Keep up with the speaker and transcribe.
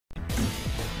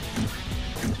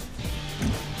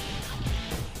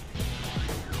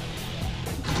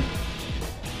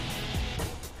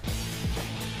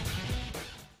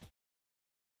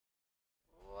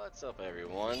What's up,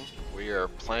 everyone? We are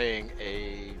playing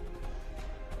a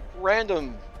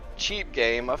random cheap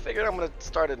game. I figured I'm gonna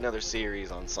start another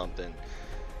series on something,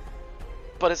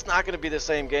 but it's not gonna be the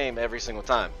same game every single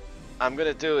time. I'm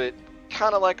gonna do it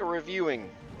kind of like a reviewing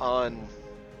on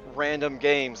random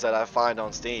games that I find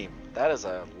on Steam. That is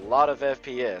a lot of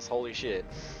FPS, holy shit.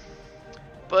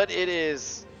 But it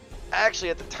is actually,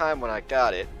 at the time when I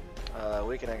got it,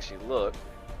 we can actually look.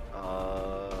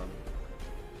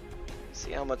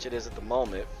 See how much it is at the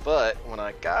moment, but when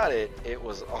I got it, it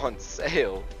was on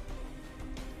sale,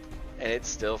 and it's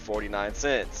still 49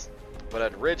 cents.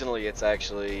 But originally, it's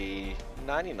actually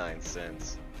 99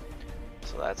 cents.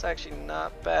 So that's actually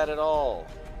not bad at all.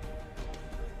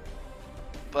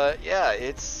 But yeah,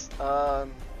 it's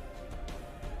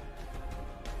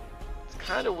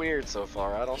kind of weird so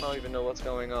far. I don't even know what's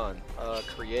going on.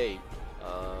 Create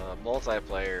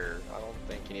multiplayer. I don't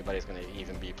think anybody's gonna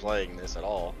even be playing this at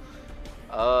all.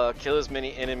 Kill as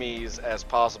many enemies as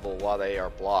possible while they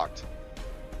are blocked.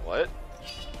 What?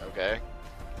 Okay.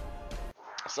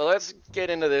 So let's get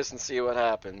into this and see what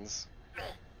happens.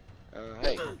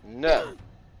 Hey, no.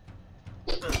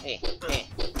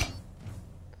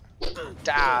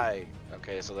 Die.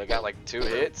 Okay, so they got like 2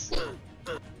 hits.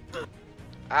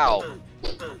 Ow.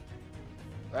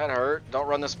 That hurt. Don't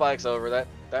run the spikes over. That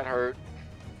hurt.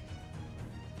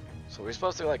 So we're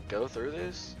supposed to like go through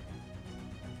this?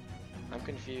 I'm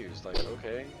confused. Like,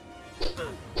 okay.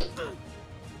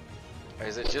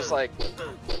 Is it just like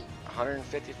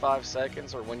 155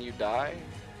 seconds or when you die?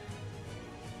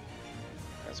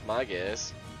 That's my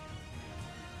guess.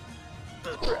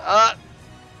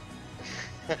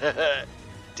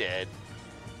 Dead.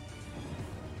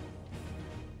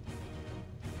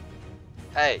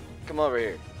 Hey, come over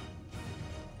here.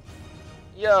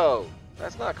 Yo,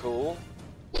 that's not cool.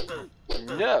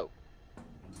 No.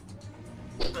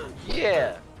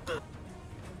 Yeah.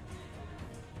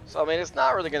 So I mean, it's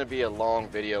not really going to be a long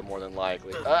video, more than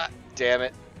likely. Damn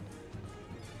it.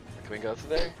 Can we go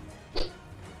through there?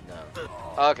 No.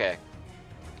 Okay.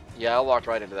 Yeah, I walked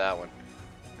right into that one.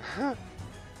 I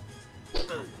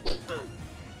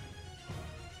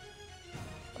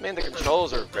mean, the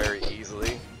controls are very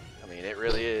easily. I mean, it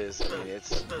really is. I mean,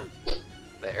 it's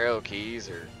the arrow keys,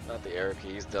 or not the arrow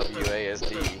keys,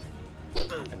 WASD,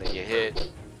 and then you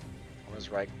hit. What does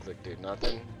right click do?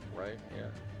 Nothing, right?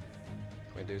 Yeah.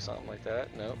 Can we do something like that?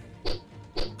 Nope.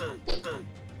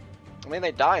 I mean,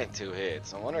 they die in 2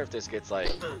 hits. I wonder if this gets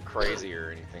like crazy or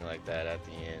anything like that at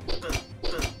the end.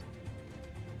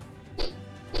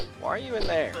 Why are you in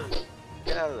there?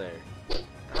 Get out of there.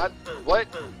 What?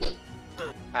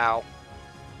 Ow.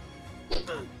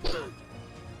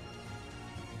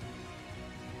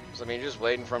 So I mean, you're just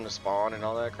waiting for him to spawn and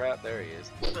all that crap? There he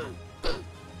is.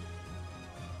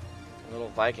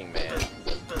 Little Viking man.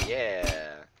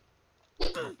 Yeah.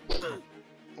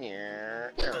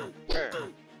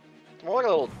 More like a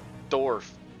little dwarf.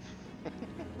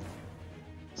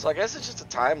 So I guess it's just a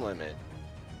time limit.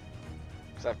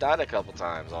 Because I've died a couple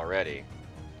times already.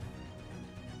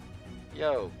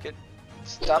 Yo,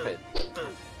 stop it.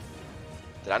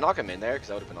 Did I knock him in there? Because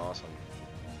that would have been awesome.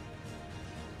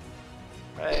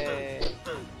 Hey.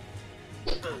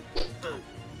 I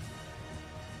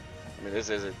mean, this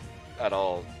isn't at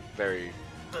all very...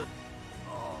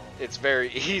 It's very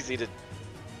easy to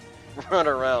run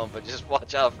around, but just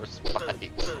watch out for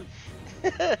spikes.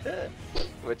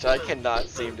 Which I cannot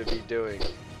seem to be doing.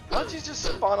 How'd you just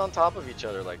spawn on top of each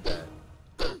other like that?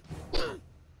 I'm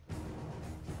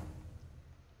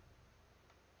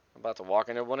about to walk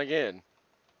into one again.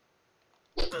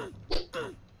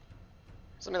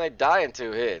 So, I mean, they die in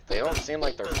 2 hits. They don't seem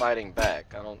like they're fighting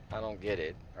back. I don't get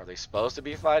it. Are they supposed to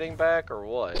be fighting back or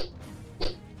what?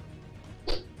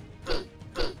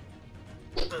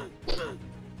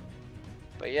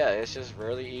 But yeah, it's just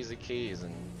really easy keys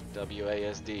and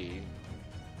WASD.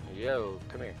 Yo,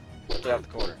 come here. Get out of the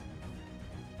corner.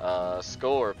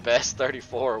 Score, best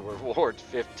 34, reward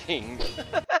 15.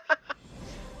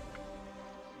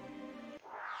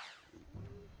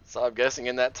 So I'm guessing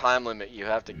in that time limit you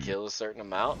have to kill a certain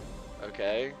amount.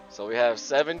 Okay, so we have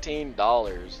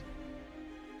 $17.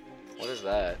 What is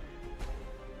that?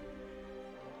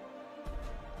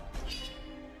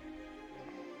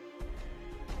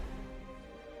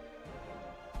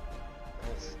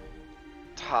 That's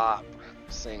top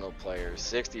single player,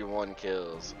 61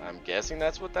 kills. I'm guessing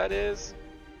that's what that is.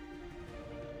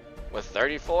 With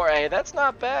 34, hey, that's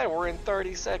not bad. We're in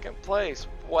 32nd place.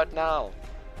 What now?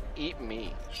 Eat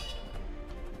me.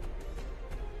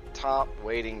 Top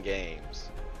waiting games.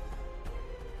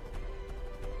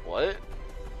 What?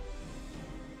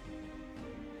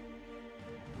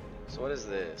 So what is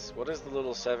this? What is the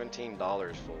little $17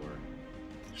 for?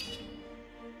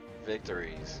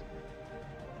 Victories.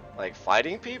 Like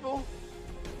fighting people?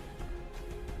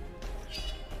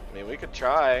 I mean, we could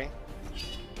try.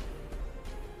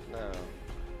 No.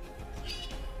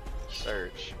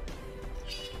 Search.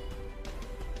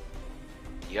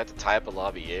 You have to type a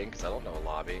lobby in, because I don't know a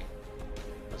lobby.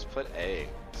 Let's put A,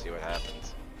 see what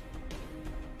happens.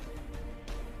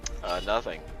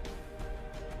 Nothing.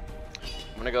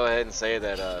 I'm gonna go ahead and say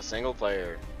that single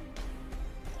player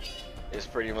is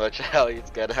pretty much how it's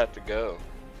gonna have to go.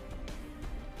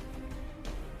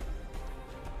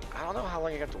 I don't know how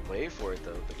long you have to wait for it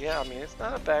though, but yeah, I mean, it's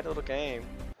not a bad little game.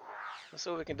 Let's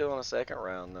see what we can do on a second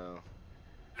round though.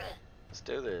 Let's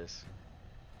do this.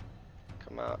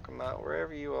 Come out,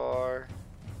 wherever you are.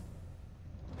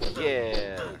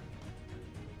 Yeah.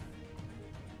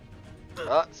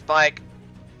 Oh, Spike.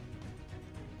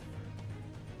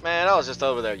 Man, I was just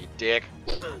over there, you dick.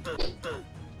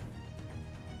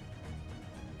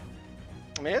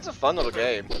 I mean, it's a fun little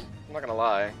game. I'm not gonna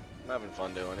lie. I'm having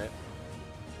fun doing it.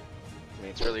 I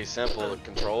mean, it's really simple. The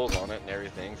controls on it and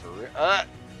everything for real.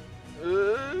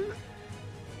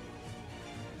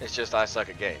 It's just I suck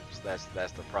at games. That's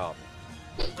the problem.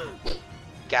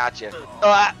 Gotcha.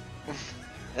 I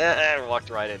walked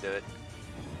right into it.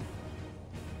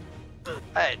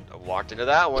 I walked into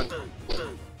that one.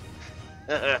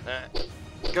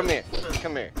 Come here.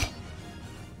 Come here.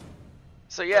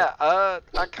 So yeah,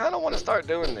 I kind of want to start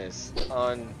doing this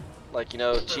on, like, you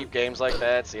know, cheap games like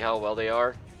that. See how well they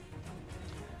are.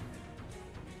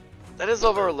 That is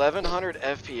over 1100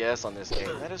 FPS on this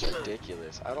game. That is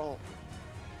ridiculous. I don't...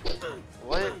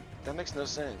 What? That makes no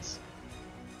sense.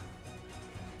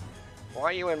 Why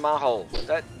are you in my hole?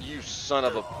 That, you son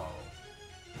of a...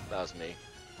 That was me.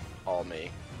 All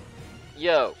me.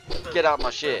 Yo, get out my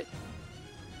shit.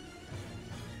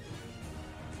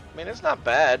 I mean, it's not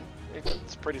bad.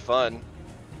 It's pretty fun.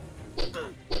 I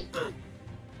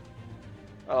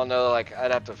don't know, like,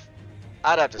 I'd have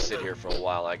to sit here for a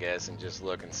while, I guess, and just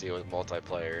look and see what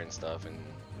multiplayer and stuff, and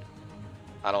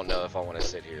I don't know if I want to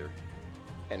sit here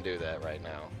and do that right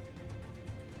now.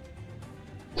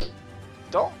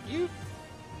 Don't you...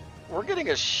 We're getting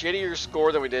a shittier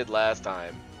score than we did last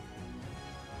time.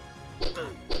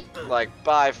 Like,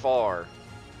 by far.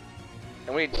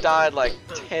 And we died like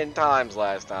 10 times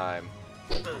last time.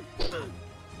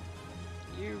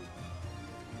 You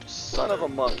son of a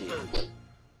monkey.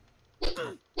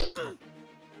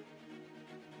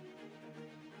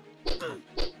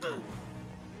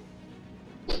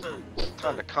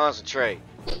 Time to concentrate.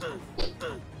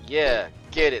 Yeah,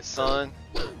 get it, son.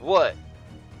 What?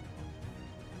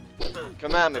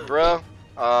 Come at me, bro.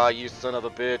 Ah, you son of a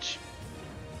bitch.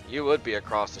 You would be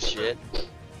across the shit.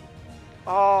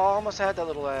 Oh, I almost had that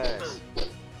little ass.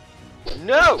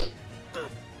 No!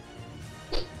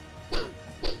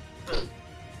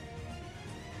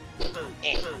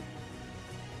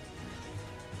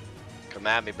 Come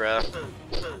at me, bro.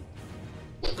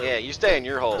 Yeah, you stay in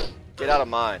your hole. Get out of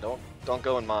mine. Don't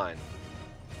go in mine.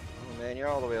 Oh man, you're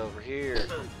all the way over here.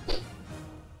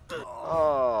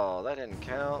 Oh, that didn't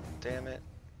count. Damn it.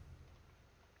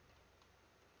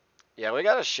 Yeah, we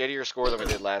got a shittier score than we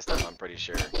did last time, I'm pretty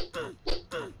sure.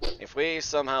 If we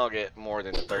somehow get more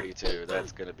than 32,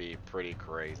 that's gonna be pretty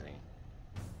crazy.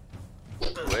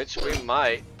 Which we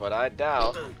might, but I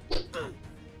doubt.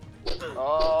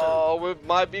 Oh, we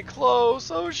might be close.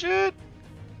 Oh shit.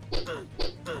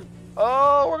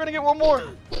 Oh, we're gonna get one more.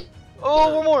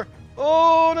 Oh, one more.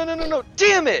 Oh, no.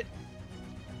 Damn it.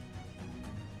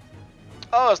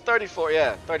 Oh, it's 34.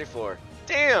 Yeah, 34.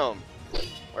 Damn.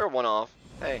 We're one off.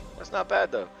 Hey, that's not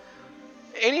bad though.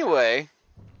 Anyway,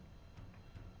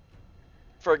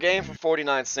 for a game for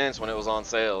 49 cents when it was on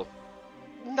sale,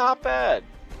 not bad.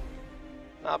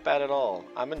 Not bad at all.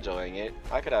 I'm enjoying it.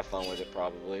 I could have fun with it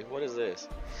probably. What is this?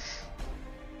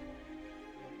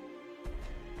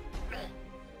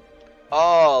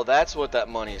 Oh, that's what that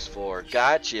money's for.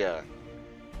 Gotcha.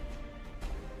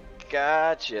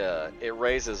 Gotcha. It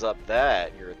raises up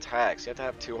that, your attacks. You have to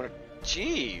have 200.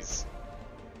 Jeez.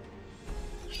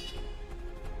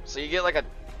 So you get like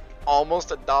almost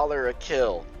 $1 a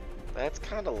kill. That's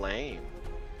kind of lame.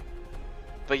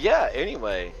 But yeah,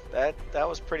 anyway, that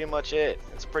was pretty much it.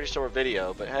 It's a pretty short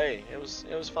video, but hey, it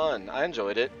was fun. I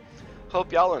enjoyed it.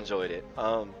 Hope y'all enjoyed it.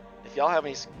 If y'all have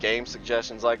any game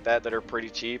suggestions like that are pretty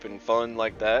cheap and fun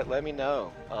like that, let me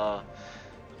know. I'd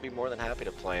be more than happy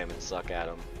to play them and suck at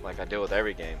them like I do with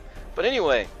every game. But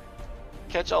anyway,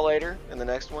 catch y'all later in the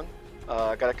next one.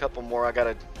 I got a couple more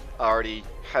I already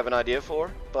have an idea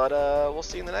for, but we'll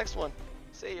see you in the next one.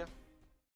 See ya.